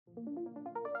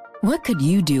What could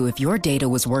you do if your data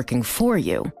was working for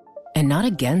you and not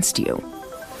against you?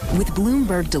 With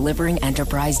Bloomberg delivering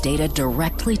enterprise data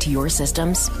directly to your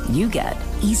systems, you get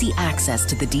easy access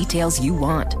to the details you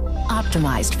want,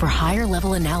 optimized for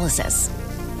higher-level analysis,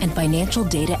 and financial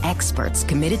data experts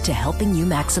committed to helping you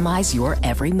maximize your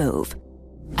every move.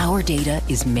 Our data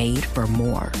is made for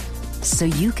more, so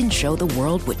you can show the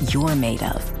world what you're made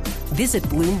of. Visit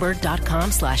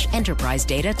Bloomberg.com/enterprise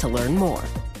data to learn more.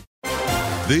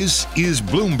 This is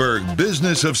Bloomberg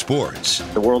Business of Sports.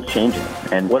 The world's changing,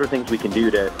 and what are things we can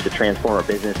do to transform our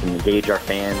business and engage our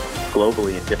fans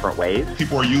globally in different ways?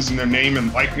 People are using their name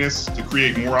and likeness to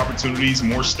create more opportunities,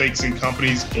 more stakes in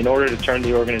companies. In order to turn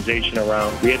the organization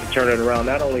around, we had to turn it around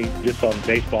not only just on the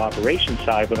baseball operations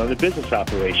side, but on the business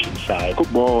operations side.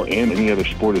 Football and any other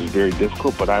sport is very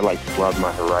difficult, but I like to broaden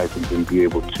my horizons and be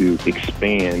able to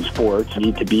expand. Sports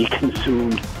need to be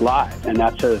consumed live, and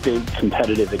that's a big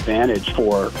competitive advantage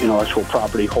for intellectual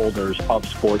property holders of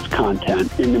sports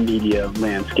content in the media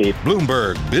landscape.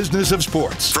 Bloomberg Business of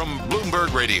Sports from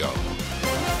Bloomberg Radio.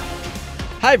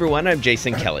 Hi, everyone. I'm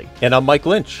Jason Kelly. And I'm Mike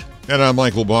Lynch. And I'm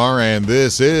Michael Barr, and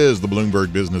this is the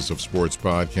Bloomberg Business of Sports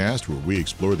podcast, where we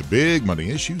explore the big money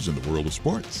issues in the world of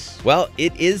sports. Well,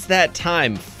 it is that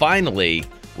time, finally,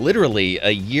 literally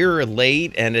a year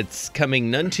late, and it's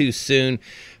coming none too soon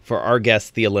for our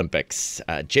guest, the Olympics.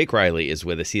 Jake Riley is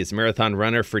with us. He is a marathon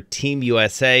runner for Team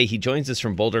USA. He joins us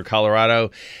from Boulder,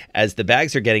 Colorado, as the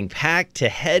bags are getting packed to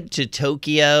head to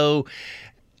Tokyo.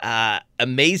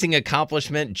 Amazing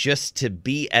accomplishment just to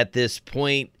be at this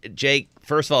point. Jake,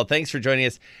 first of all, thanks for joining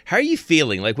us. How are you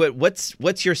feeling? Like,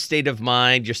 what's your state of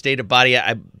mind, your state of body?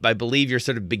 I believe you're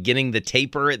sort of beginning the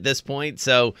taper at this point.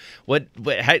 So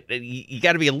you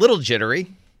got to be a little jittery.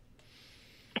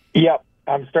 Yep.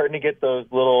 I'm starting to get those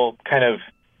little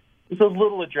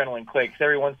adrenaline quakes.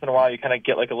 Every once in a while, you kind of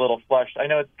get like a little flush. I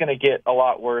know it's going to get a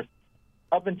lot worse.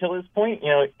 Up until this point,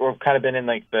 we've kind of been in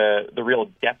like the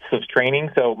real depths of training.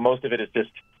 So most of it is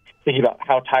just thinking about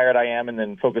how tired I am and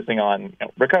then focusing on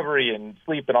recovery and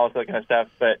sleep and all that kind of stuff.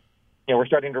 But, we're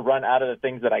starting to run out of the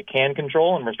things that I can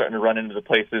control, and we're starting to run into the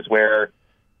places where,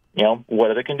 what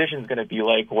are the conditions going to be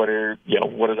like? What is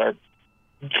our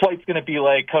flight's going to be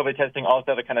like, COVID testing, all this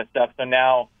other kind of stuff. So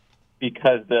now,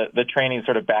 because the training is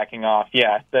sort of backing off,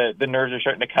 the nerves are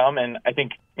starting to come, and I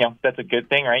think, that's a good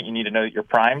thing, right? You need to know that you're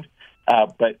primed.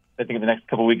 But I think the next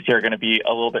couple of weeks here are going to be a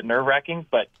little bit nerve-wracking,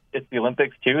 but it's the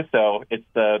Olympics too, so it's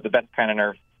the best kind of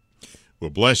nerves.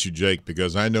 Well, bless you, Jake,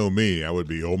 because I know me. I would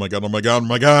be, oh, my God,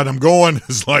 I'm going.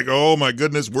 It's like, oh, my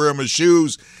goodness, where are my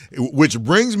shoes? Which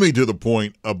brings me to the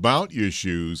point about your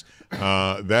shoes.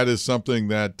 That is something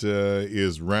that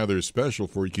is rather special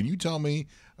for you. Can you tell me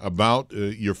about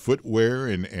your footwear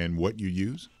and what you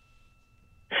use?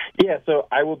 Yeah, so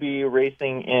I will be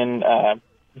racing in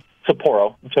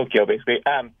Sapporo, Tokyo, basically,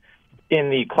 in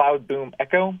the Cloud Boom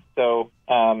Echo. So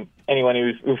anyone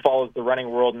who follows the running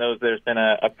world knows there's been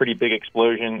a pretty big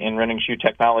explosion in running shoe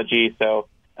technology. So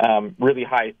really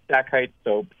high stack heights,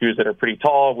 so shoes that are pretty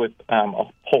tall with a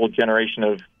whole generation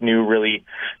of new, really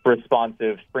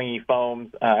responsive, springy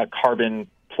foams,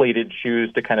 carbon-plated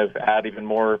shoes to kind of add even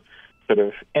more sort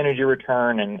of energy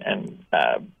return and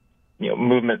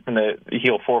movement from the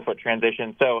heel-forefoot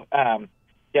transition. So, I'm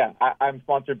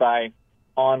sponsored by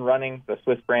On Running, the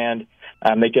Swiss brand.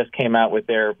 They just came out with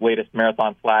their latest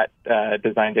marathon flat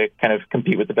designed to kind of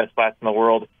compete with the best flats in the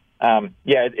world.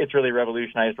 It's really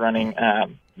revolutionized running.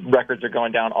 Records are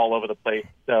going down all over the place.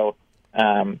 So,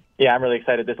 I'm really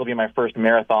excited. This will be my first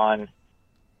marathon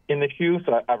in the shoe.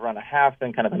 So I've run a half,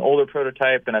 then kind of an older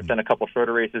prototype, and I've done a couple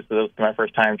shorter races. So those are my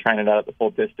first time trying it out at the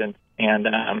full distance. And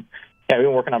we've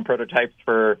been working on prototypes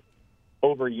for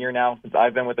over a year now since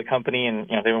I've been with the company, and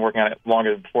they've been working on it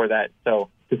longer before that. So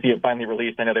to see it finally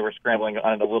released, I know they were scrambling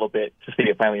on it a little bit. To see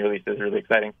it finally released is really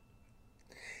exciting.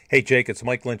 Hey, Jake, it's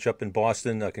Mike Lynch up in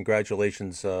Boston.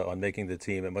 Congratulations on making the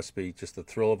team. It must be just the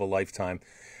thrill of a lifetime.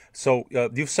 So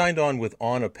you've signed on with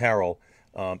On Apparel,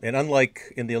 and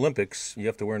unlike in the Olympics, you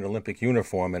have to wear an Olympic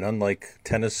uniform, and unlike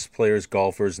tennis players,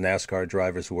 golfers, NASCAR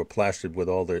drivers who are plastered with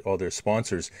all their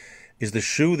sponsors, is the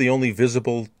shoe the only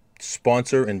visible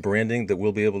sponsor and branding that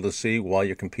we'll be able to see while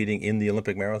you're competing in the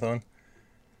Olympic marathon?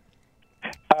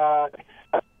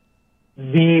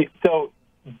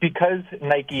 Because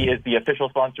Nike is the official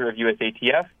sponsor of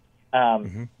USATF,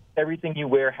 everything you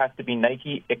wear has to be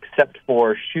Nike except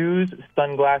for shoes,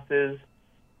 sunglasses,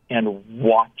 and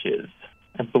watches.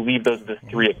 I believe those are the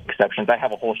 3 exceptions. I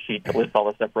have a whole sheet that lists all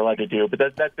the stuff we're allowed to do, but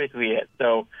that's basically it.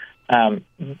 So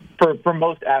for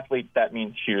most athletes, that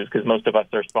means shoes, because most of us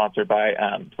are sponsored by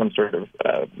some sort of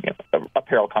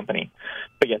apparel company.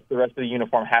 But yes, the rest of the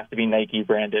uniform has to be Nike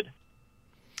branded.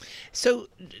 So,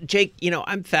 Jake,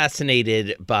 I'm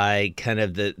fascinated by kind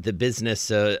of the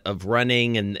business of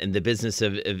running and the business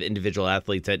of individual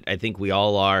athletes. I think we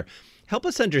all are. Help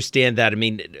us understand that. I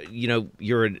mean,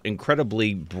 you're an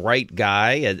incredibly bright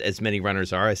guy, as many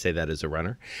runners are. I say that as a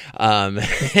runner.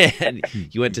 And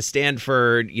you went to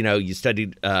Stanford. You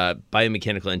studied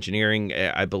biomechanical engineering,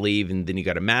 I believe, and then you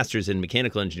got a master's in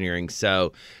mechanical engineering.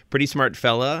 So pretty smart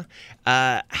fella.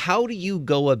 How do you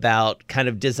go about kind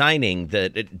of designing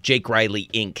the Jake Riley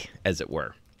Inc., as it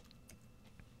were?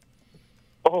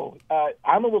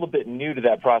 I'm a little bit new to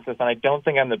that process, and I don't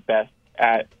think I'm the best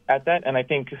at that. And I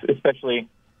think especially,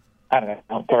 I don't know,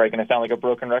 I'm probably going to sound like a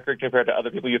broken record compared to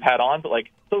other people you've had on, but like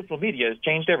social media has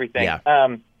changed everything.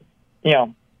 Yeah.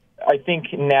 I think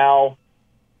now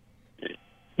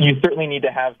you certainly need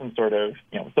to have some sort of,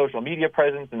 social media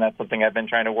presence. And that's something I've been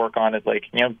trying to work on, is like,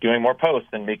 doing more posts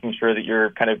and making sure that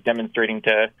you're kind of demonstrating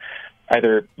to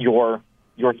either your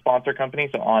sponsor company,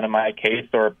 so On in my case,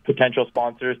 or potential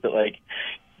sponsors that, like,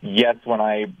 yes, when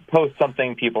I post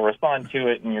something, people respond to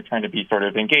it, and you're trying to be sort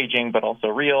of engaging but also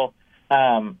real.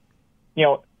 I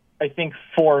think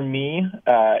for me,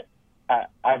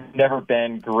 I've never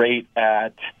been great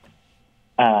at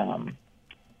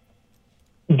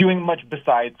doing much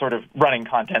besides sort of running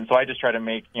content. So I just try to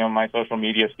make, my social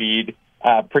media feed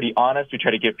pretty honest. We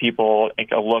try to give people like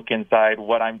a look inside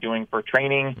what I'm doing for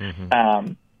training.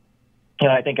 Mm-hmm.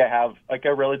 I think I have like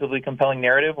a relatively compelling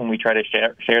narrative when we try to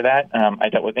share that. I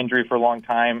dealt with injury for a long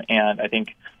time, and I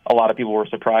think a lot of people were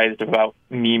surprised about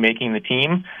me making the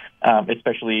team,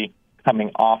 especially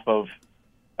coming off of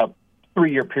a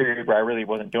 3-year period where I really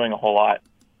wasn't doing a whole lot.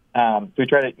 So we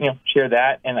try to, share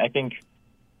that. And I think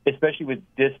especially with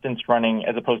distance running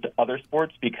as opposed to other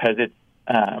sports, because it's,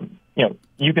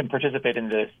 you can participate in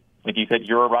this. Like you said,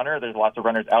 you're a runner. There's lots of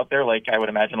runners out there. Like I would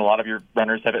imagine a lot of your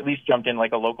runners have at least jumped in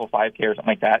like a local 5K or something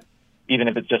like that, even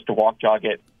if it's just to walk, jog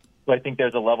it. So I think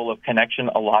there's a level of connection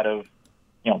a lot of,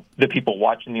 the people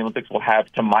watching the Olympics will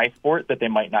have to my sport that they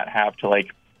might not have to like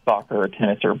soccer or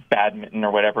tennis or badminton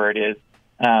or whatever it is.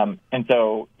 And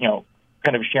so,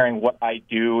 kind of sharing what I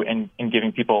do and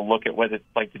giving people a look at what it's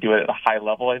like to do it at a high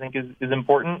level, I think is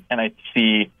important. And I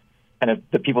see kind of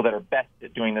the people that are best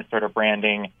at doing this sort of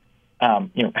branding,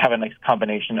 have a nice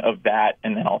combination of that,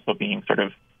 and then also being sort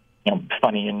of,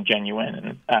 funny and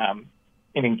genuine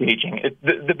and engaging.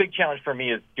 The big challenge for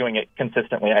me is doing it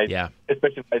consistently.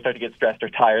 Especially if I start to get stressed or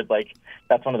tired, like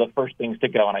that's one of the first things to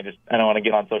go. And I don't want to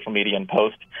get on social media and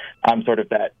post. I'm sort of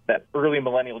that early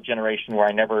millennial generation where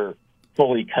I never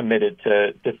fully committed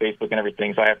to Facebook and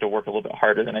everything. So I have to work a little bit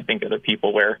harder than I think other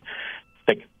people, where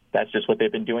like that's just what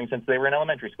they've been doing since they were in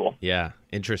elementary school. Yeah.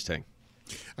 Interesting.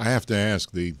 I have to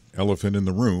ask the elephant in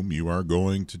the room. You are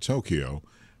going to Tokyo,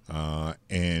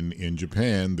 and in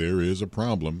Japan there is a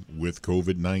problem with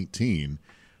COVID-19,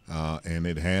 and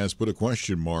it has put a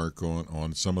question mark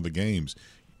on some of the games.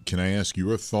 Can I ask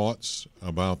your thoughts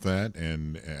about that?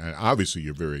 And obviously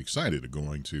you're very excited of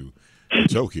going to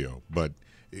Tokyo, but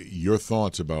your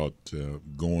thoughts about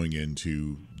going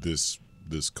into this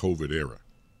COVID era.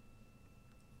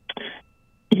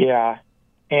 Yeah,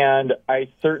 and I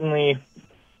certainly...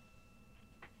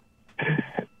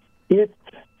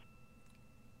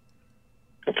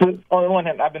 on the one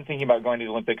hand, I've been thinking about going to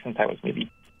the Olympics since I was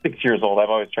maybe 6 years old. I've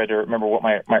always tried to remember what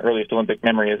my earliest Olympic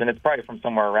memory is, and it's probably from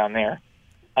somewhere around there.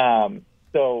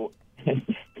 So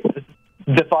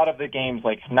the thought of the games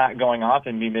like not going off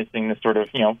and me missing this sort of,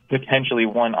 potentially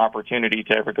one opportunity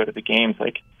to ever go to the games,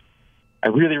 like I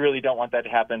really, really don't want that to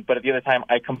happen. But at the other time,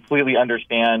 I completely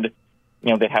understand,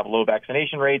 they have low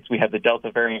vaccination rates. We have the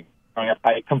Delta variant.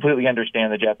 I completely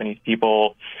understand the Japanese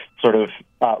people sort of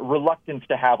reluctance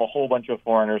to have a whole bunch of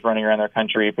foreigners running around their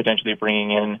country, potentially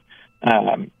bringing in,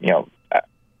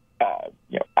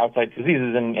 outside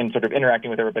diseases and sort of interacting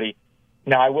with everybody.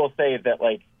 Now, I will say that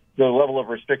like the level of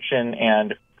restriction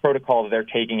and protocol that they're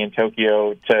taking in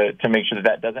Tokyo to make sure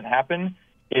that doesn't happen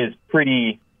is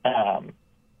pretty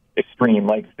extreme.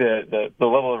 Like the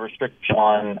level of restriction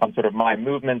on sort of my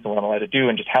movements and what I'm allowed to do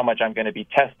and just how much I'm going to be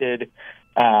tested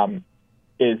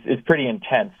is pretty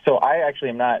intense. So I actually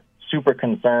am not super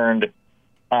concerned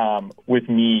with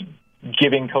me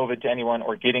giving COVID to anyone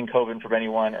or getting COVID from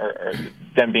anyone or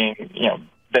them being,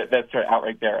 that's sort of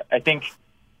outright there. I think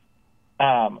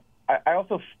I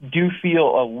also do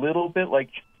feel a little bit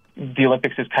like the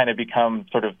Olympics has kind of become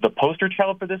sort of the poster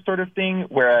child for this sort of thing,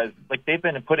 whereas like they've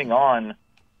been putting on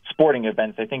sporting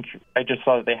events. I think I just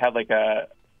saw that they had like a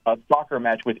soccer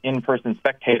match with in-person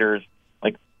spectators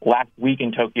like last week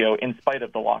in Tokyo in spite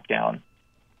of the lockdown.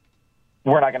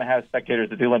 We're not going to have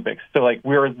spectators at the Olympics. So like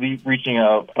we're reaching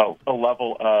a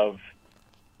level of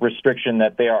restriction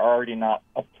that they are already not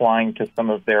applying to some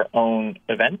of their own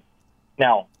events.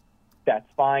 Now, that's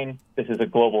fine. This is a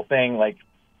global thing. Like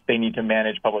they need to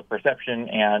manage public perception,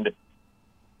 and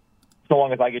so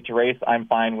long as I get to race, I'm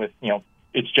fine with,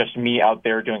 it's just me out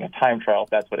there doing a time trial if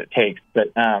that's what it takes.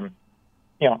 But, I'm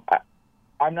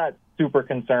not super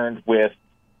concerned with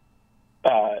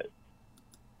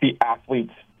the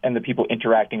athletes and the people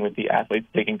interacting with the athletes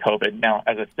taking COVID. Now,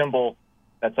 as a symbol,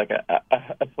 that's like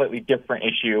a slightly different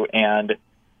issue, and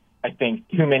I think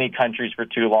too many countries for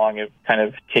too long have kind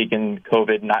of taken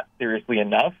COVID not seriously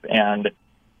enough, and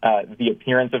the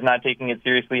appearance of not taking it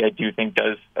seriously, I do think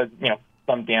does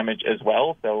some damage as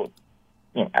well. So,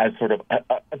 as sort of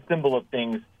a symbol of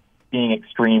things being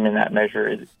extreme in that measure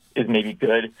is maybe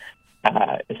good,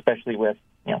 especially with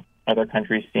other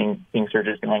countries seeing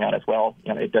surges going on as well.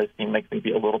 It does seem like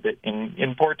maybe a little bit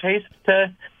in poor taste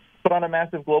to put on a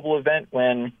massive global event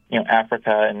when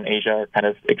Africa and Asia are kind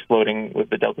of exploding with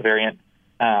the Delta variant.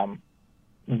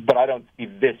 But I don't see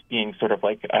this being sort of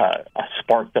like a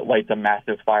spark that lights a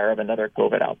massive fire of another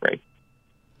COVID outbreak.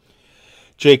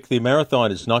 Jake, the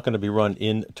marathon is not going to be run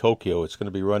in Tokyo. It's going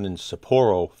to be run in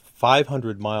Sapporo,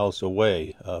 500 miles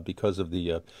away, because of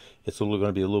it's going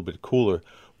to be a little bit cooler.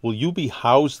 Will you be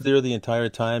housed there the entire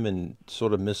time and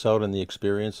sort of miss out on the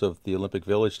experience of the Olympic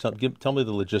Village? Tell me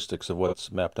the logistics of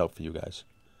what's mapped out for you guys.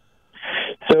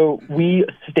 So we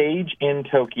stage in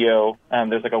Tokyo.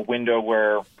 There's like a window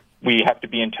where we have to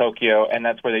be in Tokyo, and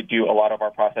that's where they do a lot of our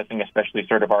processing, especially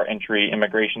sort of our entry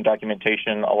immigration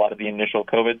documentation, a lot of the initial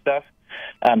COVID stuff.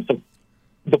 So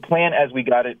the plan as we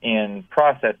got it in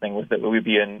processing was that we would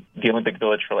be in the Olympic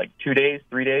Village for like 3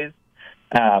 days.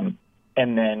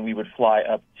 And then we would fly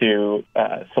up to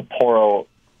Sapporo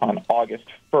on August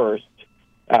 1st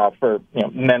for,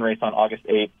 men race on August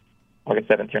 8th, August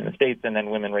 7th here in the States, and then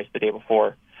women race the day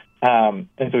before. And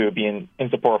so we would be in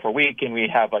Sapporo for a week, and we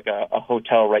have like a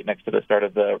hotel right next to the start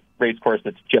of the race course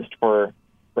that's just for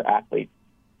athletes.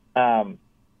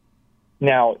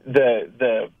 Now,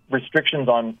 the restrictions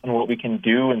on what we can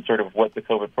do and sort of what the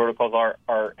COVID protocols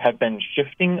have been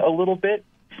shifting a little bit,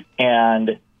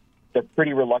 and they're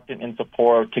pretty reluctant in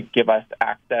Sapporo to give us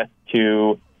access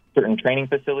to certain training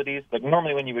facilities. Like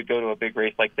normally when you would go to a big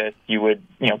race like this, you would,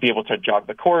 be able to jog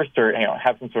the course or,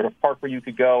 have some sort of park where you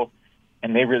could go.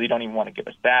 And they really don't even want to give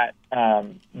us that.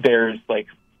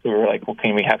 We were like, well,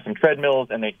 can we have some treadmills?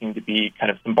 And they seem to be kind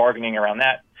of some bargaining around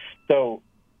that. So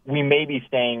we may be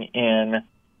staying in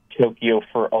Tokyo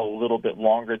for a little bit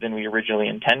longer than we originally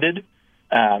intended.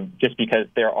 Just because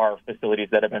there are facilities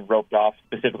that have been roped off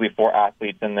specifically for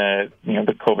athletes, and the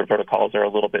COVID protocols are a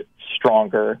little bit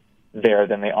stronger there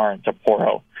than they are in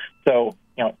Sapporo. So,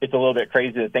 it's a little bit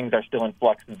crazy that things are still in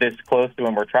flux this close to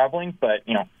when we're traveling, but,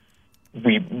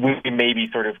 we may be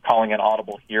sort of calling an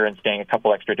audible here and staying a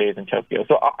couple extra days in Tokyo.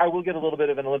 So I will get a little bit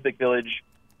of an Olympic Village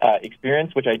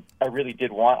experience, which I really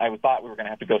did want. I thought we were going to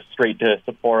have to go straight to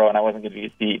Sapporo, and I wasn't going to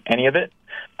see any of it.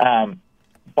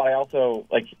 But I also,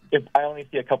 if I only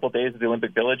see a couple of days of the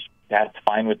Olympic Village, that's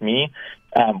fine with me.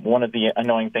 One of the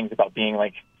annoying things about being,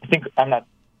 I think I'm not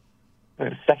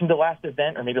the second to last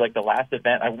event or maybe, the last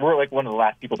event. We're, one of the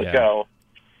last people to go,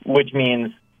 which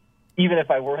means even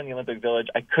if I were in the Olympic Village,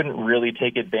 I couldn't really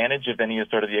take advantage of any of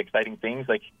sort of the exciting things.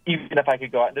 Even if I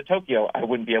could go out into Tokyo, I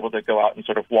wouldn't be able to go out and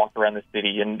sort of walk around the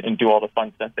city and do all the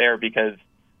fun stuff there because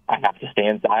I have to stay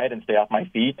inside and stay off my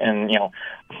feet and,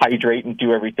 hydrate and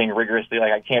do everything rigorously.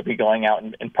 I can't be going out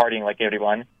and partying like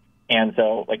everyone. And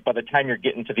so, by the time you're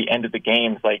getting to the end of the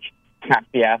games, half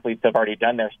the athletes have already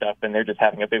done their stuff and they're just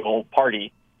having a big old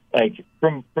party.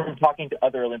 From talking to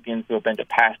other Olympians who have been to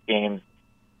past games,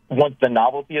 once the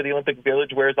novelty of the Olympic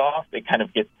Village wears off, it kind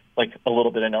of gets a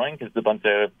little bit annoying because it's a bunch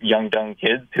of young, dumb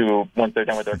kids who, once they're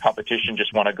done with their competition,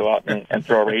 just want to go out and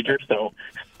throw a rager. So,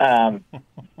 I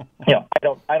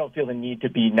don't feel the need to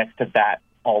be next to that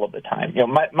all of the time.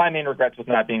 My main regrets with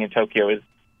not being in Tokyo is,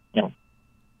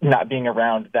 not being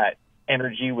around that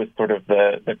energy with sort of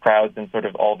the crowds and sort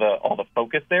of all the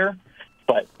focus there.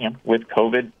 But, with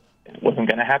COVID, it wasn't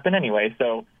going to happen anyway.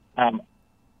 So,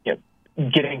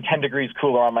 getting 10 degrees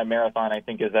cooler on my marathon, I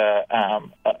think, is a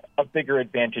bigger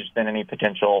advantage than any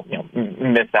potential,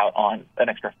 miss out on an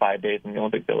extra 5 days in the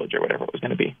Olympic Village or whatever it was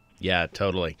going to be. Yeah,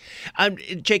 totally.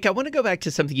 Jake, I want to go back to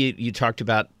something you talked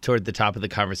about toward the top of the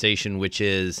conversation, which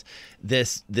is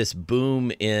this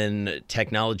boom in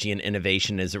technology and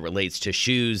innovation as it relates to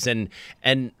shoes. And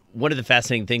one of the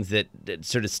fascinating things that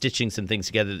sort of stitching some things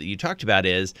together that you talked about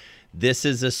is this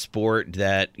is a sport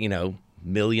that,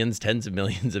 millions, tens of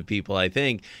millions of people, I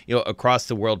think, across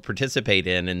the world participate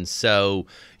in. And so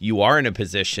you are in a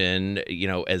position,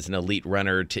 as an elite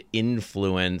runner to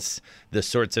influence the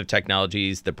sorts of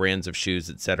technologies, the brands of shoes,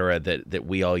 et cetera, that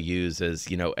we all use as,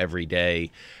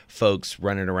 everyday folks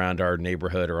running around our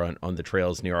neighborhood or on the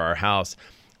trails near our house.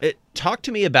 Talk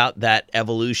to me about that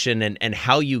evolution and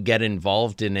how you get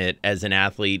involved in it as an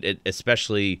athlete,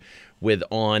 especially with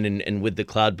On and with the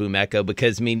Cloud Boom Echo,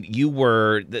 because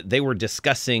they were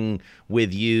discussing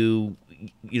with you,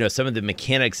 some of the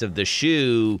mechanics of the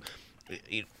shoe,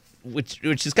 which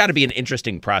has got to be an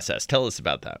interesting process. Tell us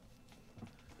about that.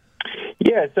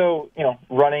 Yeah, so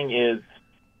running is,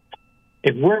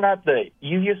 if we're not the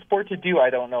easiest sport to do, I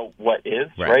don't know what is,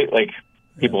 right? Like,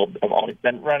 people have always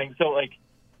been running, so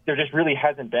there just really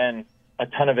hasn't been a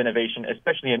ton of innovation,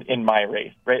 especially in my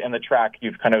race, right? And the track,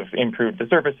 you've kind of improved the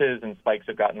surfaces and spikes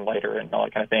have gotten lighter and all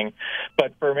that kind of thing.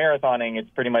 But for marathoning, it's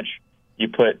pretty much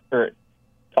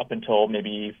up until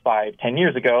maybe 5-10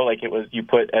 years ago, you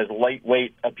put as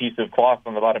lightweight a piece of cloth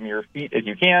on the bottom of your feet as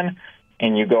you can,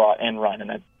 and you go out and run, and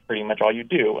that's pretty much all you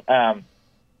do.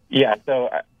 So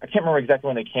I can't remember exactly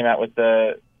when they came out with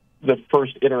the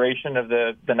first iteration of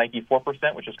the Nike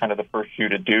 4%, which is kind of the first shoe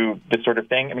to do this sort of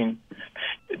thing. I mean,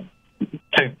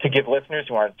 to give listeners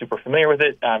who aren't super familiar with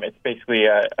it, it's basically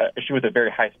a shoe with a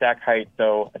very high stack height.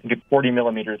 So I think it's 40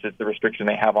 millimeters is the restriction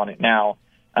they have on it now.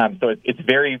 So it's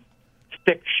very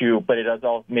thick shoe, but it is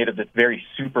all made of this very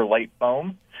super light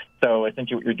foam. So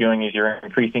essentially what you're doing is you're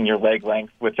increasing your leg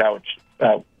length, which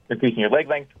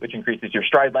increases your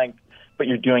stride length, but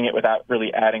you're doing it without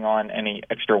really adding on any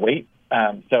extra weight.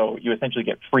 So you essentially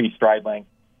get free stride length.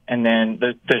 And then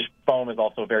the foam is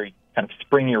also very kind of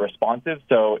springy responsive,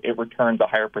 so it returns a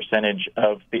higher percentage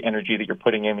of the energy that you're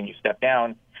putting in when you step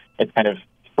down. It's kind of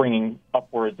springing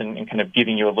upwards and kind of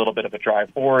giving you a little bit of a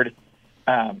drive forward.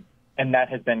 And that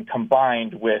has been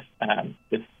combined with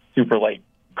this super light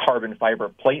carbon fiber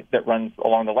plate that runs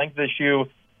along the length of the shoe,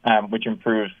 which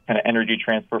improves kind of energy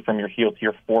transfer from your heel to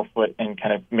your forefoot and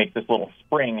kind of makes this little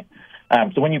spring.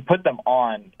 So when you put them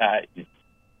on,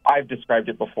 I've described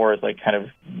it before as kind of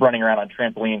running around on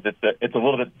trampolines. It's a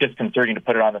little bit disconcerting to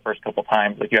put it on the first couple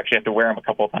times. You actually have to wear them a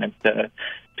couple of times to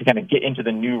kind of get into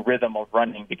the new rhythm of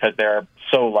running because they're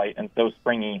so light and so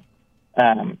springy.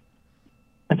 And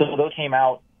so those came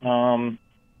out.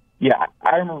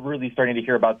 I remember really starting to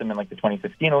hear about them in the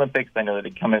 2016 Olympics. I know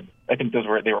that I think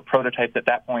they were prototypes at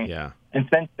that point. Yeah. And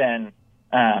since then,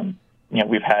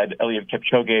 we've had Eliud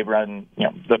Kipchoge run,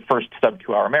 the first sub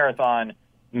 2-hour marathon.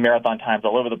 Marathon times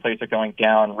all over the place are going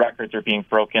down. Records are being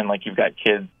broken. You've got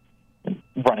kids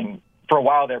running. For a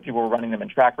while there, people were running them in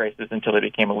track races until they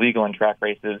became illegal in track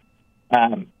races.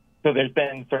 So there's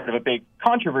been sort of a big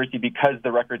controversy because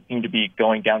the records seem to be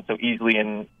going down so easily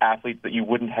in athletes that you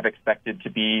wouldn't have expected to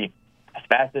be as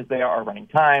fast as they are running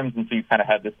times. And so you kind of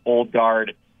have this old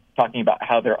guard talking about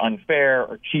how they're unfair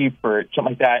or cheap or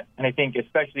something like that. And I think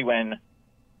especially when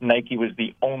Nike was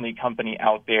the only company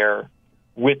out there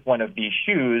with one of these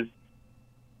shoes,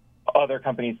 other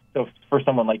companies, so for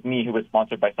someone like me who was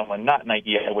sponsored by someone not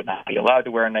Nike, I would not be allowed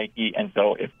to wear a Nike. And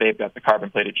so if they've got the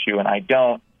carbon-plated shoe and I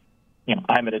don't,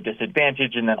 I'm at a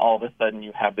disadvantage. And then all of a sudden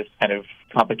you have this kind of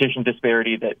competition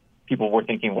disparity that people were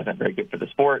thinking wasn't very good for the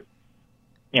sport.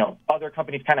 Other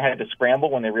companies kind of had to scramble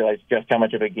when they realized just how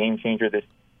much of a game changer this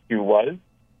shoe was.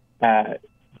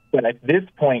 But at this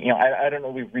point, I don't know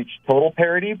if we've reached total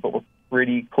parity, but we're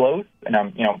pretty close.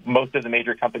 And, most of the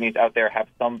major companies out there have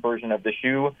some version of the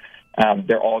shoe.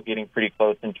 They're all getting pretty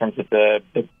close in terms of the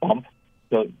bump.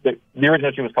 So the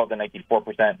original shoe was called the Nike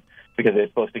 4% because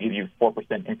it's supposed to give you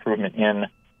 4% improvement in, I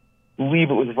believe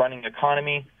it was running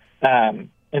economy. And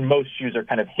most shoes are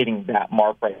kind of hitting that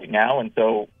mark right now. And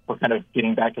so we're kind of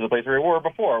getting back to the place where we were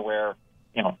before, where,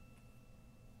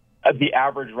 the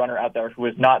average runner out there who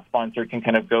is not sponsored can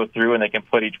kind of go through and they can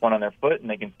put each one on their foot and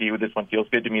they can see, this one feels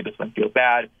good to me, this one feels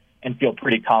bad, and feel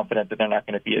pretty confident that they're not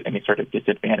going to be at any sort of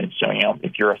disadvantage. So,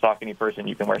 if you're a Saucony person,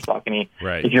 you can wear Saucony.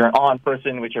 Right. If you're an On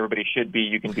person, which everybody should be,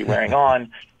 you can be wearing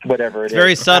On, whatever it is.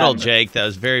 Very subtle, Jake. That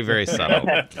was very, very subtle.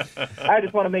 I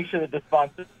just want to make sure that the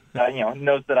sponsor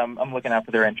knows that I'm looking out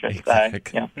for their interests.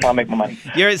 Exactly. I'll make my money.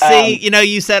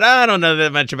 You said, I don't know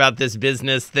that much about this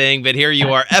business thing, but here you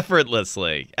are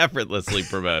effortlessly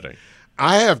promoting.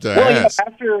 I have to ask.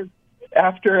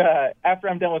 After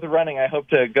I'm done with the running, I hope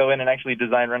to go in and actually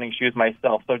design running shoes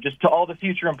myself. So just to all the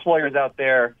future employers out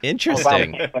there.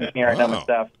 Interesting.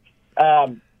 Stuff.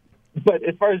 But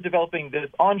as far as developing this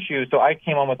On shoe, so I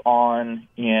came on with On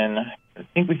in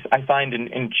I signed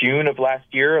in June of last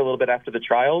year, a little bit after the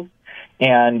trials.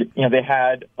 And, they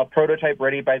had a prototype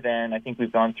ready by then. I think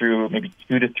we've gone through maybe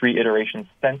 2 to 3 iterations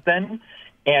since then.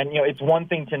 And, it's one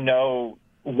thing to know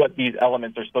what these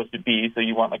elements are supposed to be. So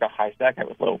you want like a high stack height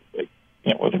with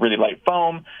with a really light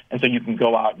foam. And so you can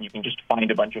go out and you can just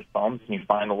find a bunch of foams and you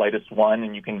find the lightest one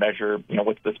and you can measure,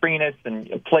 what's the springiness and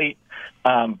a plate.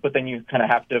 But then you kind of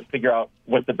have to figure out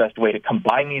what's the best way to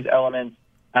combine these elements.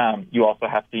 You also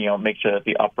have to, make sure that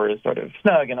the upper is sort of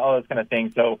snug and all those kind of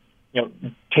things. So,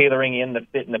 tailoring in the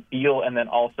fit and the feel. And then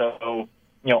also,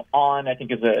 On, I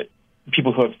think,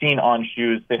 people who have seen On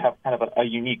shoes, they have kind of a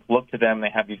unique look to them. They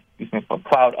have these things called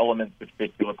cloud elements, which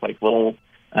basically look like little,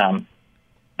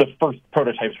 the first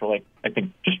prototypes were like, I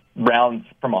think, just rounds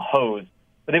from a hose.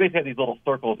 But they basically have these little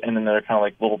circles, and then they're kind of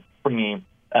like little springy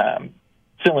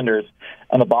cylinders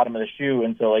on the bottom of the shoe.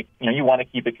 And so, you want to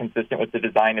keep it consistent with the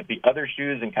design of the other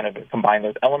shoes and kind of combine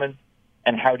those elements.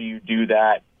 And how do you do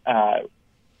that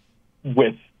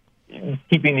with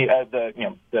keeping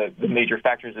the major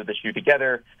factors of the shoe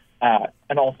together?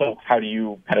 And also, how do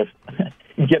you kind of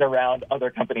get around other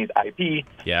companies' IP,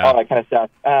 all that kind of stuff.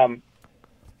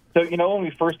 So, when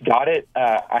we first got it,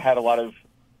 I had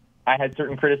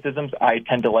certain criticisms. I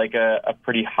tend to like a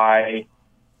pretty high,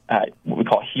 what we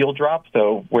call heel drop.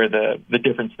 So where the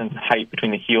difference in height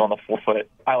between the heel and the forefoot,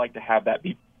 I like to have that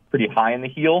be pretty high in the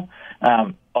heel.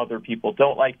 Other people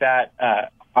don't like that.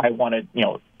 I wanted,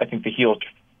 I think the heel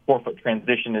forefoot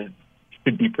transition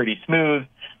should be pretty smooth.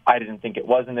 I didn't think it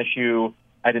was in the shoe.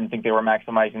 I didn't think they were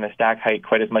maximizing the stack height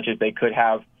quite as much as they could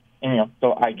have. And,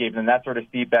 so I gave them that sort of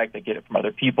feedback. They get it from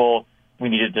other people. We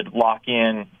needed to lock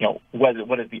in,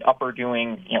 what is the upper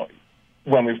doing?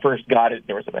 When we first got it,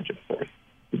 there was a bunch of sort of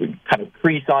kind of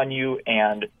crease on you.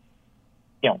 And,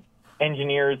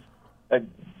 engineers,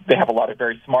 they have a lot of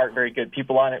very smart, very good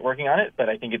people on it, working on it. But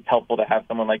I think it's helpful to have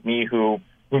someone like me who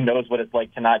knows what it's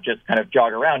like to not just kind of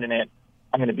jog around in it.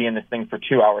 I'm going to be in this thing for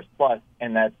 2 hours plus.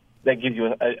 And that gives you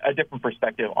a different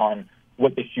perspective on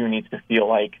what the shoe needs to feel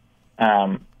like.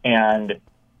 And,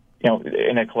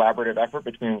 in a collaborative effort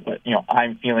between what,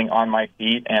 I'm feeling on my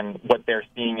feet and what they're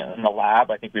seeing in the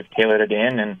lab, I think we've tailored it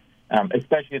in. And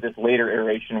especially this later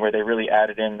iteration where they really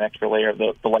added in an extra layer of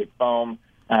the light foam.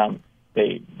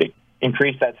 They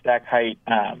increased that stack height.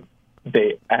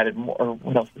 They added more.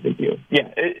 What else did they do? Yeah,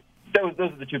 those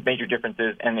are the two major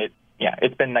differences. And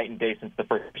it's been night and day since the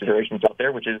first iterations out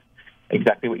there, which is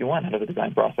exactly what you want out of the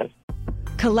design process.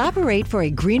 Collaborate for a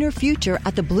greener future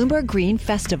at the Bloomberg Green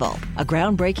Festival, a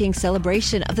groundbreaking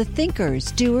celebration of the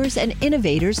thinkers, doers, and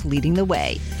innovators leading the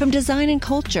way. From design and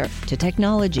culture to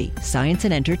technology, science,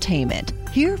 and entertainment.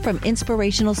 Hear from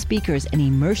inspirational speakers and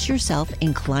immerse yourself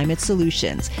in climate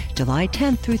solutions. July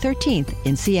 10th through 13th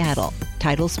in Seattle.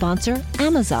 Title sponsor,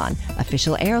 Amazon.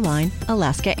 Official airline,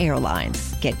 Alaska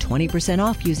Airlines. Get 20%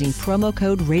 off using promo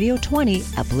code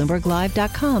radio20 at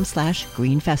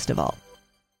bloomberglive.com/greenfestival.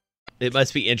 It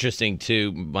must be interesting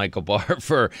to Michael Barr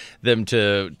for them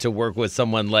to work with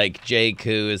someone like Jake,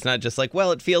 who is not just like,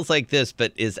 well, it feels like this,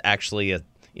 but is actually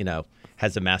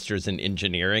has a master's in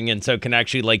engineering, and so can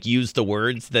actually use the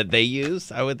words that they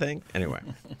use, I would think. Anyway.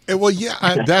 Well,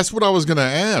 yeah, that's what I was going to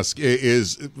ask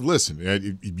is,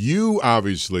 listen, you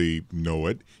obviously know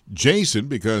it. Jason,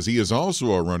 because he is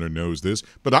also a runner, knows this,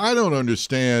 but I don't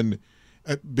understand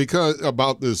because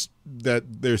about this,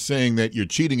 that they're saying that you're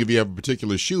cheating if you have a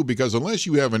particular shoe, because unless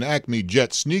you have an Acme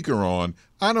Jet sneaker on,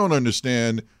 I don't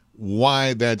understand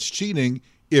why that's cheating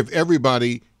if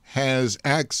everybody has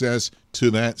access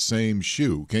to that same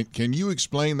shoe. Can you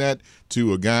explain that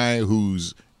to a guy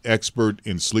who's expert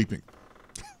in sleeping?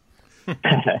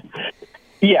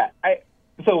 Yeah.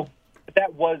 So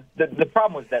that was the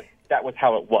problem was that was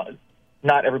how it was.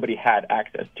 Not everybody had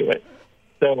access to it.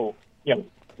 So,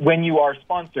 when you are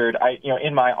sponsored,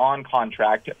 in my On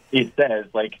contract, it says,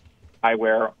 I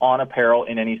wear On apparel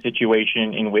in any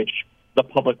situation in which the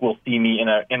public will see me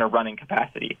in a running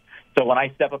capacity. So when I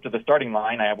step up to the starting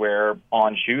line, I wear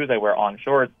On shoes, I wear On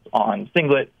shorts, On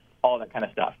singlet, all that kind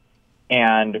of stuff.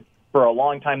 And for a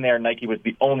long time there, Nike was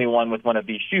the only one with one of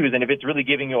these shoes. And if it's really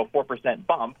giving you a 4%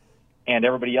 bump and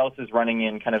everybody else is running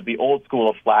in kind of the old school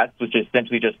of flats, which is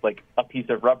essentially just like a piece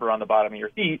of rubber on the bottom of your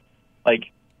feet,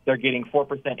 they're getting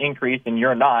 4% increase and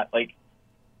you're not,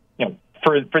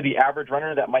 for the average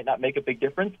runner, that might not make a big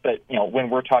difference. But,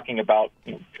 when we're talking about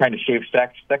trying to shave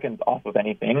seconds off of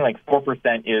anything,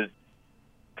 4% is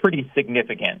pretty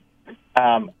significant.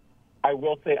 I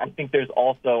will say I think there's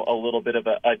also a little bit of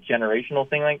a generational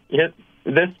thing like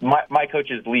this. My coach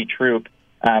is Lee Troop.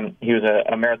 He was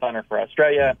a marathoner for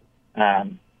Australia,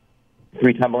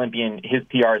 3-time Olympian. His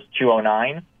PR is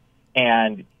 2:09.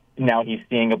 And now he's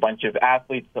seeing a bunch of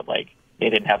athletes that, like, they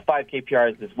didn't have 5K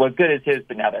PRs as well good as his,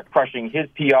 but now they're crushing his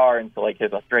PR and so, like,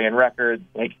 his Australian records.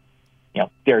 Like, you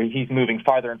know, he's moving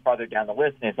farther and farther down the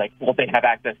list, and it's like, well, they have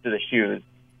access to the shoes.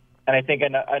 And I think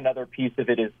another piece of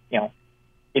it is, you know,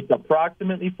 it's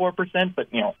approximately 4%, but,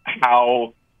 you know,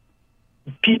 how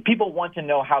people want to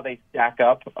know how they stack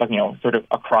up, you know, sort of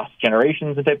across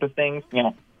generations and type of things. You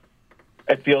know,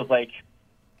 it feels like,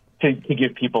 to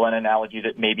give people an analogy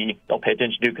that maybe they'll pay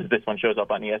attention to because this one shows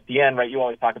up on ESPN, right? You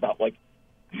always talk about, like,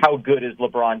 how good is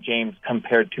LeBron James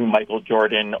compared to Michael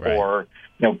Jordan, right, or,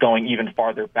 you know, going even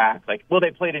farther back. Like, well,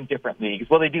 they played in different leagues.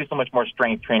 Well, they do so much more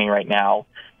strength training right now,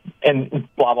 and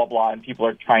blah, blah, blah, and people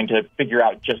are trying to figure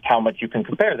out just how much you can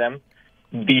compare them.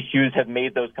 These shoes have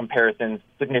made those comparisons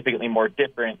significantly more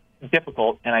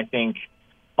difficult, and I think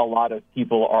a lot of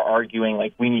people are arguing,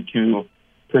 like, we need to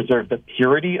preserve the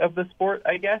purity of the sport,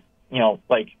 I guess. You know,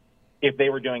 like, if they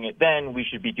were doing it then, we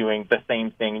should be doing the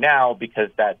same thing now because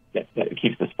that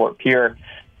keeps the sport pure.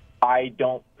 I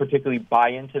don't particularly buy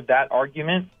into that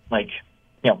argument. Like,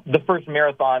 you know, the first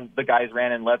marathon, the guys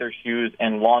ran in leather shoes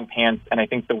and long pants, and I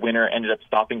think the winner ended up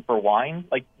stopping for wine,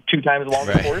 like, 2 times along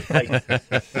the course.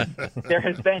 Like, there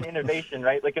has been innovation,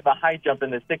 right? Like, in the high jump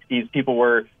in the 60s, people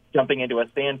were jumping into a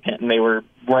sand pit, and they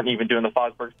weren't even doing the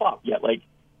Fosberg flop yet. Like,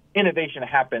 innovation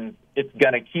happens. It's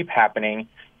going to keep happening.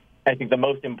 I think the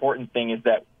most important thing is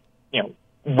that, you know,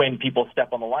 when people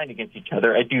step on the line against each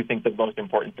other, I do think the most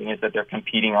important thing is that they're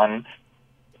competing on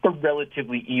a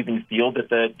relatively even field, that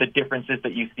the differences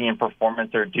that you see in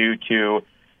performance are due to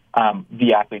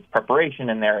the athlete's preparation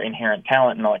and their inherent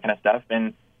talent and all that kind of stuff.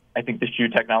 And I think the shoe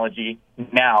technology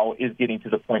now is getting to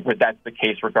the point where that's the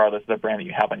case regardless of the brand that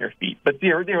you have on your feet. But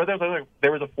there was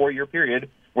a 4-year period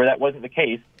where that wasn't the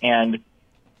case. And,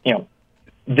 you know,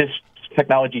 this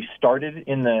technology started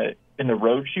in the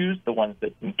road shoes, the ones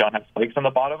that don't have spikes on the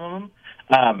bottom of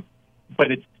them,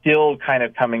 but it's still kind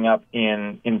of coming up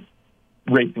in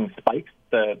racing spikes,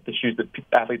 the shoes that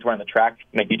athletes wear on the track.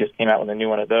 Nike just came out with a new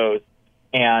one of those,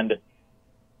 and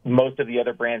most of the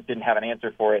other brands didn't have an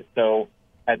answer for it. So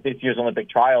at this year's Olympic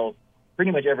trials,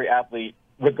 pretty much every athlete,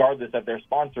 regardless of their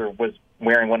sponsor, was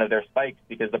wearing one of their spikes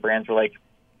because the brands were like,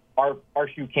 our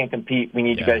shoe can't compete. We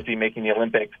need you guys to be making the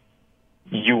Olympics.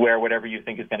 You wear whatever you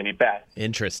think is going to be best.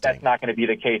 Interesting. That's not going to be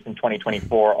the case in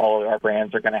 2024. All of our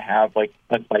brands are going to have, like,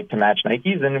 a spike to match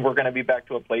Nike's, and we're going to be back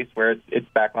to a place where it's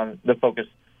back on the focus,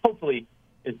 hopefully,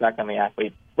 is back on the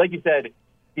athletes. Like you said,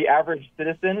 the average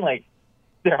citizen, like,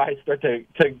 their eyes start to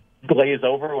glaze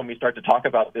over when we start to talk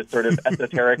about this sort of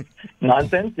esoteric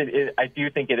nonsense. I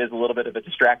do think it is a little bit of a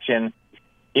distraction.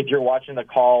 If you're watching the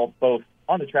call both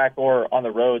on the track or on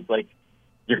the roads, like,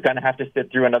 you're going to have to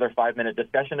sit through another 5-minute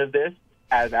discussion of this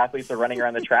as athletes are running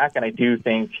around the track. And I do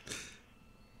think,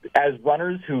 as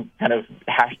runners who kind of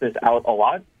hash this out a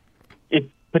lot, it's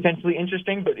potentially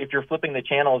interesting. But if you're flipping the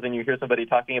channels and you hear somebody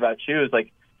talking about shoes,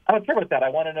 like, I don't care about that. I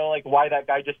want to know, like, why that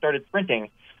guy just started sprinting.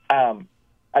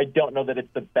 I don't know that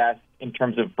it's the best in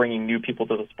terms of bringing new people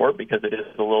to the sport because it is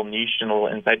a little niche and a little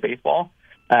inside baseball.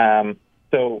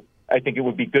 So I think it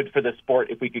would be good for the sport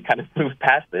if we could kind of move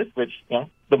past this, which, you know,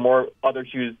 the more other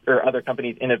shoes or other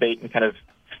companies innovate and kind of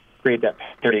create that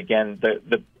parity again,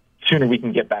 the sooner we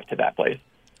can get back to that place.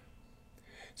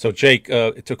 So, Jake,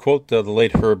 to quote the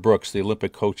late Herb Brooks, the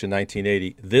Olympic coach in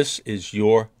 1980, this is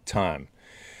your time.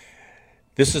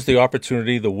 This is the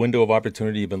opportunity, the window of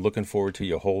opportunity you've been looking forward to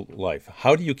your whole life.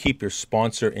 How do you keep your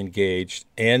sponsor engaged,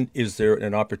 and is there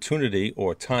an opportunity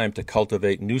or time to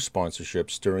cultivate new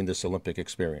sponsorships during this Olympic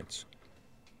experience?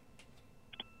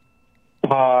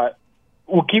 Well,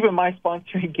 keeping my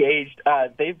sponsor engaged,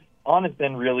 they've honestly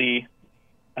been really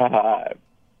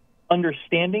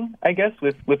understanding, I guess,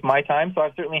 with my time. So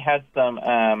I've certainly had some,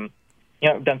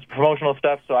 done some promotional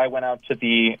stuff. So I went out to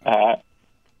the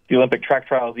Olympic track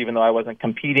trials, even though I wasn't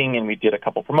competing, and we did a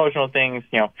couple promotional things.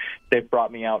 You know, they've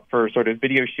brought me out for sort of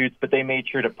video shoots, but they made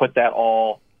sure to put that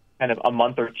all kind of a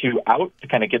month or two out to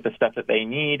kind of get the stuff that they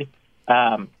need.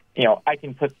 I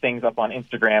can put things up on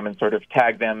Instagram and sort of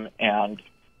tag them and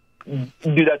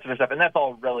do that sort of stuff. And that's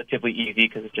all relatively easy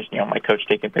because it's just, my coach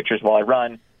taking pictures while I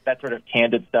run. That sort of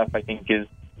candid stuff, I think,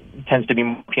 tends to be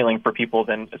more appealing for people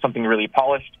than something really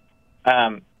polished.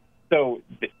 So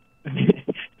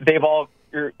they've all,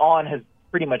 On has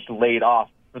pretty much laid off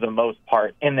for the most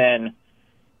part. And then,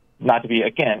 not to be,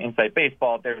 again, inside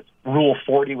baseball, there's Rule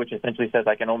 40, which essentially says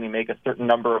I can only make a certain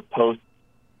number of posts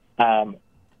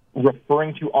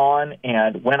referring to On,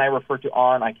 and when I refer to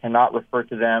On, I cannot refer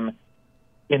to them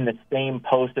in the same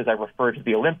post as I refer to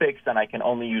the Olympics, and I can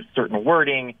only use certain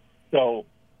wording. So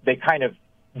they kind of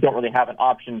don't really have an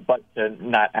option but to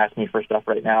not ask me for stuff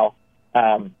right now.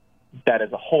 that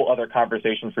is a whole other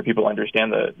conversation for people to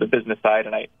understand the business side,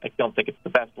 and I don't think it's the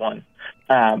best one.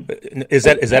 Is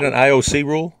that an IOC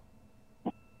rule?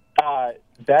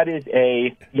 That is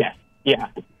yes. Yeah.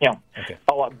 Okay.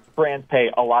 A lot brands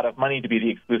pay a lot of money to be the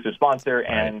exclusive sponsor,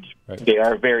 and they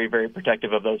are very, very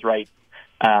protective of those rights.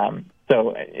 So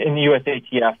in the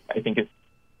USATF, I think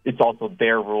it's also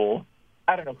their rule.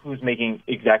 I don't know who's making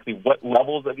exactly what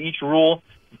levels of each rule,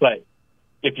 but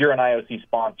if you're an IOC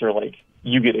sponsor, like,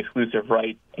 you get exclusive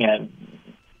rights, and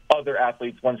other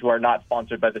athletes, ones who are not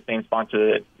sponsored by the same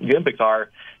sponsor that the Olympics are,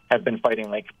 have been fighting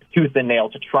like tooth and nail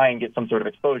to try and get some sort of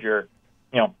exposure.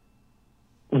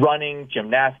 Running,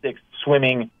 gymnastics,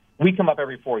 swimming, we come up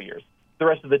every 4 years. The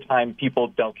rest of the time, people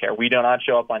don't care. We do not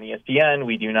show up on ESPN.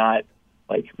 We do not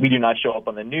show up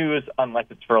on the news unless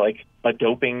it's for like a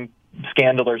doping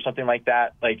scandal or something like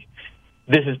that. Like,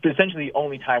 this is essentially the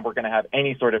only time we're going to have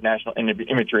any sort of national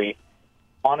imagery.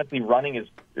 Honestly,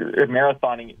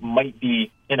 marathoning might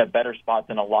be in a better spot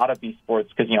than a lot of these sports,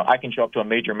 because, I can show up to a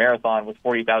major marathon with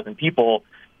 40,000 people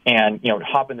and,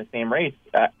 hop in the same race.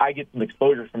 I get some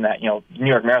exposure from that. New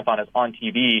York Marathon is on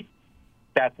TV.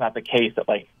 That's not the case at,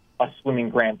 like, a swimming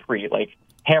Grand Prix. Like,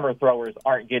 hammer throwers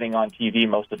aren't getting on TV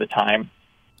most of the time.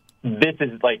 This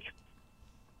is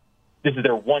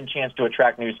their one chance to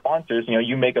attract new sponsors.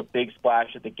 You make a big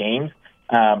splash at the games.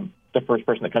 The first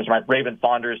person that comes to mind, Raven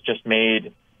Saunders, just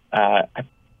made, I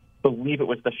believe it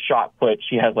was the shot put.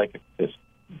 She has like this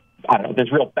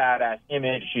real badass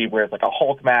image. She wears like a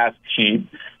Hulk mask. She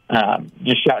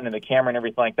just shouting in the camera and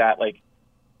everything like that. Like,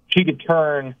 she could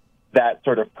turn that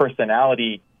sort of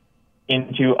personality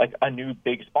into like a new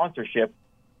big sponsorship.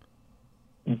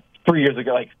 3 years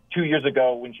ago, like 2 years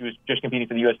ago, when she was just competing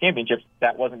for the U.S. Championships,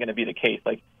 that wasn't going to be the case.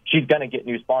 Like, she's going to get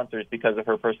new sponsors because of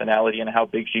her personality and how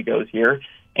big she goes here.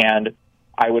 And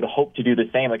I would hope to do the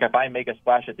same. Like, if I make a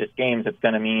splash at this games, it's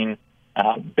going to mean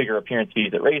bigger appearance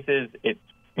fees at races. It's,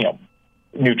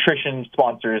 nutrition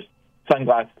sponsors,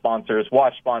 sunglass sponsors,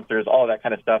 watch sponsors, all of that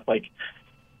kind of stuff. Like,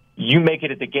 you make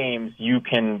it at the games, you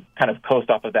can kind of coast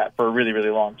off of that for a really,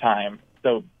 really long time.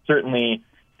 So certainly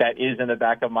that is in the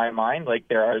back of my mind. Like,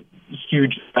 there are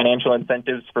huge financial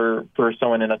incentives for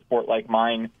someone in a sport like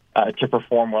mine to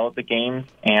perform well at the games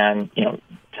and,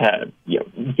 to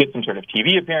get some sort of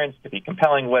TV appearance, to be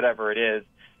compelling, whatever it is.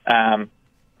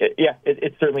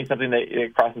 It's certainly something that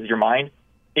it crosses your mind.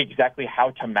 Exactly how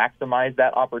to maximize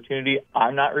that opportunity,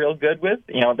 I'm not real good with.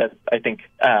 That's, I think,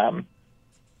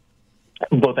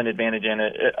 both an advantage and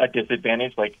a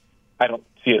disadvantage. Like, I don't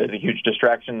see it as a huge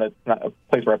distraction. That's not a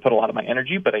place where I put a lot of my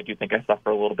energy, but I do think I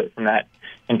suffer a little bit from that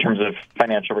in terms of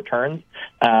financial returns.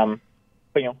 My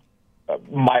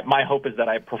hope is that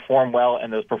I perform well,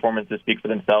 and those performances speak for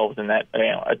themselves, and that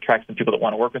attracts some people that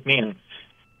want to work with me. And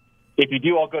if you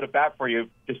do, I'll go to bat for you.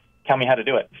 Just tell me how to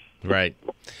do it. Right.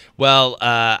 Well,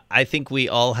 I think we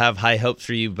all have high hopes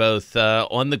for you both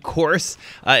on the course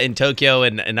in Tokyo,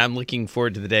 and I'm looking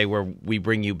forward to the day where we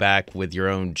bring you back with your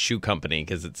own shoe company,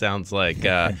 because it sounds like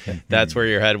that's where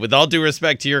you're headed. With all due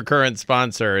respect to your current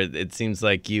sponsor, it seems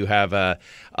like you have a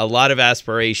lot of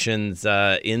aspirations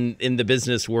in the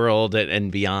business world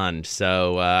and beyond.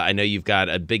 So I know you've got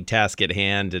a big task at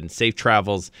hand, and safe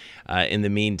travels in the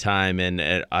meantime,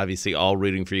 and obviously all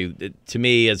rooting for you. To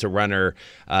me, as a runner,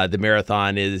 the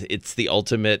marathon it's the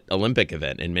ultimate Olympic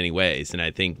event in many ways, and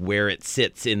I think where it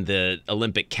sits in the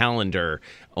Olympic calendar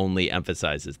only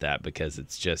emphasizes that, because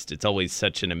it's always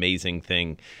such an amazing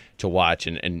thing to watch,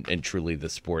 and truly the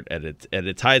sport at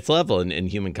its highest level, and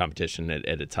human competition at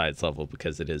its highest level,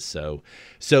 because it is so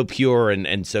pure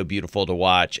and so beautiful to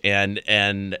watch,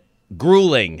 and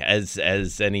grueling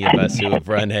as any of us who have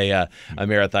run a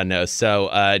marathon know.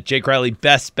 So Jake Riley,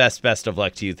 best of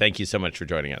luck to you. Thank you so much for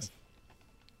joining us.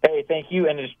 Hey, thank you.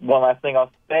 And just one last thing I'll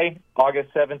say.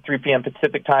 August 7th, 3 p.m.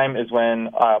 Pacific time is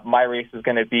when my race is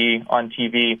going to be on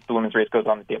TV. The women's race goes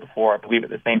on the day before, I believe,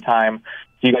 at the same time.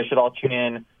 So you guys should all tune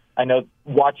in. I know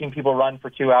watching people run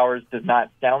for 2 hours does not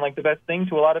sound like the best thing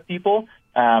to a lot of people,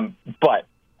 but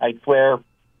I swear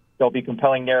there'll be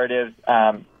compelling narratives.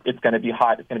 It's going to be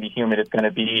hot. It's going to be humid. It's going to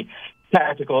be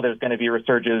tactical. There's going to be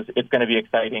resurges. It's going to be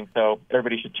exciting. So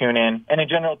everybody should tune in. And in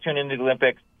general, tune into the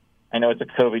Olympics. I know it's a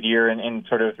COVID year, and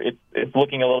sort of it's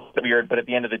looking a little bit weird, but at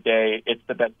the end of the day, it's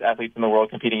the best athletes in the world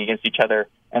competing against each other,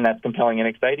 and that's compelling and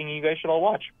exciting, and you guys should all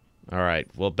watch. All right.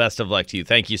 Well, best of luck to you.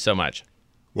 Thank you so much.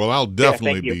 Well, I'll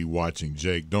definitely be watching,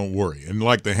 Jake. Don't worry. And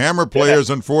like the hammer players,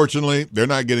 unfortunately, they're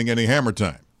not getting any hammer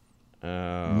time.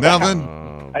 Nothing.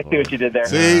 I see what you did there.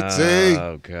 See,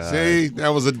 that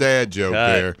was a dad joke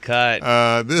there.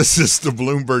 This is the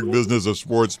Bloomberg Business of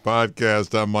Sports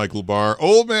podcast. I'm Michael Barr.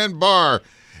 Old Man Barr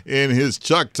in his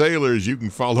Chuck Taylors. You can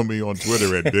follow me on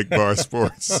Twitter at Big Bar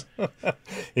Sports.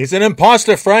 He's an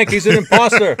imposter, Frank. He's an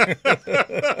imposter.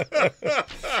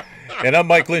 And I'm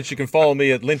Mike Lynch. You can follow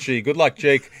me at Lynchy. Good luck,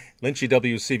 Jake. Lynchy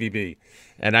WCVB.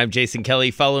 And I'm Jason Kelly.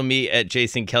 Follow me at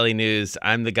Jason Kelly News.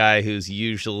 I'm the guy who's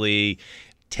usually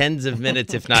tens of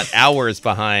minutes, if not hours,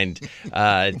 behind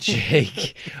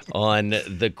Jake on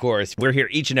the course. We're here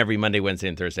each and every Monday, Wednesday,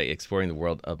 and Thursday exploring the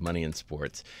world of money and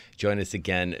sports. Join us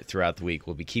again throughout the week.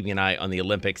 We'll be keeping an eye on the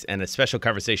Olympics and a special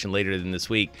conversation later in this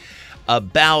week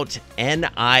about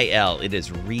NIL. It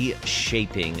is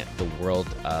reshaping the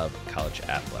world of college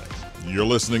athletics. You're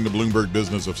listening to Bloomberg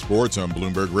Business of Sports on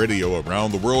Bloomberg Radio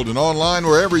around the world and online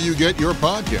wherever you get your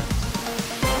podcasts.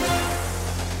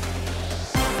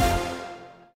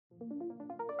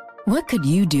 What could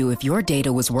you do if your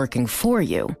data was working for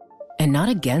you and not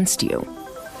against you?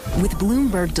 With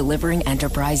Bloomberg delivering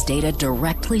enterprise data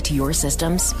directly to your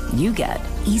systems, you get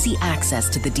easy access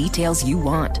to the details you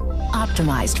want,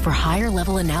 optimized for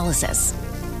higher-level analysis,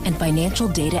 and financial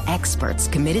data experts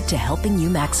committed to helping you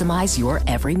maximize your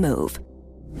every move.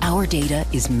 Our data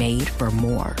is made for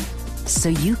more, so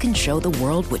you can show the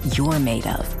world what you're made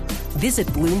of. Visit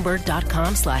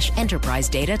Bloomberg.com/enterprise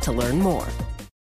data to learn more.